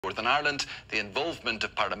Northern Ireland, the involvement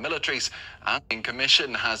of paramilitaries, and the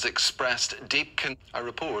Commission has expressed a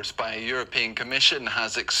report by a European Commission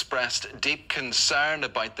has expressed deep concern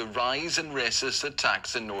about the rise in racist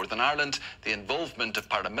attacks in Northern Ireland, the involvement of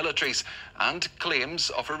paramilitaries, and claims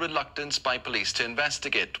of a reluctance by police to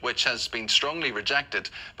investigate, which has been strongly rejected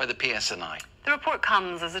by the PSNI. The report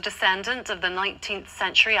comes as a descendant of the 19th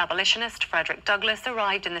century abolitionist Frederick Douglass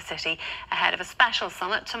arrived in the city ahead of a special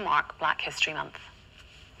summit to mark Black History Month.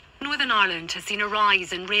 Northern Ireland has seen a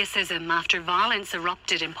rise in racism after violence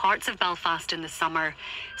erupted in parts of Belfast in the summer.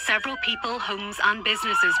 Several people, homes and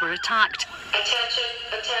businesses were attacked. Attention,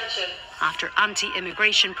 attention. After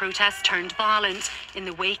anti-immigration protests turned violent in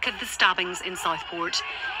the wake of the stabbings in Southport.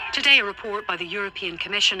 Today, a report by the European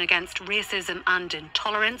Commission against Racism and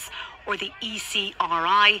Intolerance, or the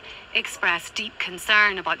ECRI, expressed deep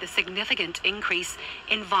concern about the significant increase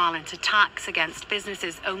in violent attacks against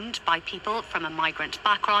businesses owned by people from a migrant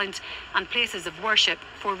background and places of worship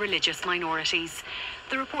for religious minorities.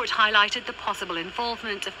 The report highlighted the possible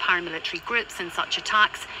involvement of paramilitary groups in such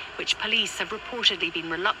attacks, which police have reportedly been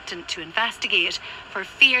reluctant to investigate for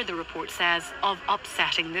fear, the report says, of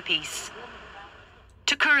upsetting the peace.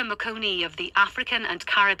 Takura Makoni of the African and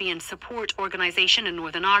Caribbean Support Organisation in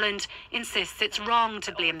Northern Ireland insists it's wrong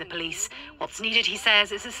to blame the police. What's needed, he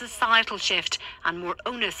says, is a societal shift and more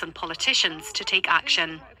onus on politicians to take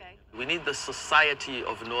action. We need the society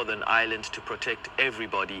of Northern Ireland to protect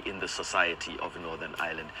everybody in the society of Northern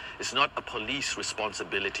Ireland. It's not a police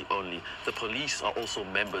responsibility only. The police are also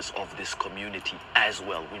members of this community as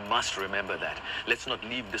well. We must remember that. Let's not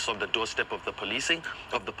leave this on the doorstep of the police.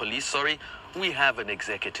 We have an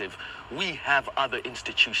executive. We have other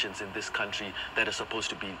institutions in this country that are supposed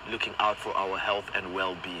to be looking out for our health and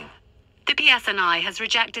well-being. The PSNI has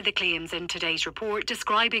rejected the claims in today's report,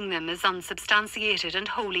 describing them as unsubstantiated and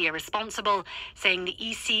wholly irresponsible, saying the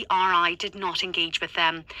ECRI did not engage with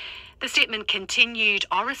them. The statement continued,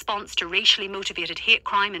 our response to racially motivated hate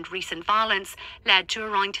crime and recent violence led to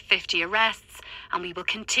around 50 arrests, and we will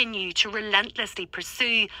continue to relentlessly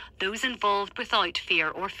pursue those involved without fear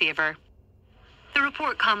or favour. The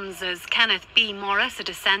report comes as Kenneth B. Morris, a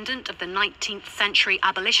descendant of the 19th century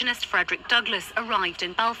abolitionist Frederick Douglass, arrived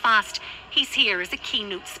in Belfast. He's here as a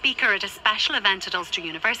keynote speaker at a special event at Ulster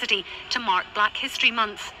University to mark Black History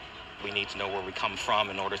Month. We need to know where we come from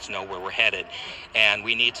in order to know where we're headed. And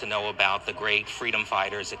we need to know about the great freedom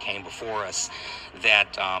fighters that came before us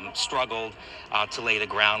that struggled to lay the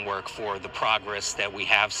groundwork for the progress that we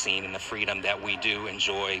have seen and the freedom that we do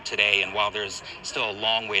enjoy today. And while there's still a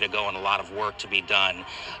long way to go and a lot of work to be done,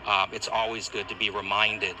 it's always good to be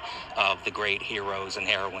reminded of the great heroes and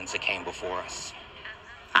heroines that came before us.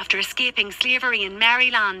 After escaping slavery in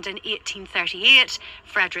Maryland in 1838,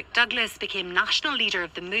 Frederick Douglass became national leader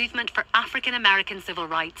of the movement for African American civil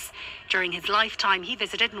rights. During his lifetime, he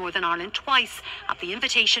visited Northern Ireland twice at the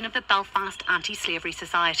invitation of the Belfast Anti-Slavery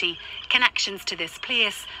Society. Connections to this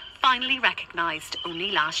place finally recognised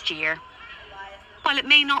only last year. While it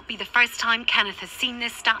may not be the first time Kenneth has seen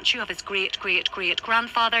this statue of his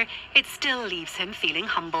great-great-great-grandfather, it still leaves him feeling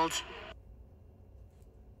humbled.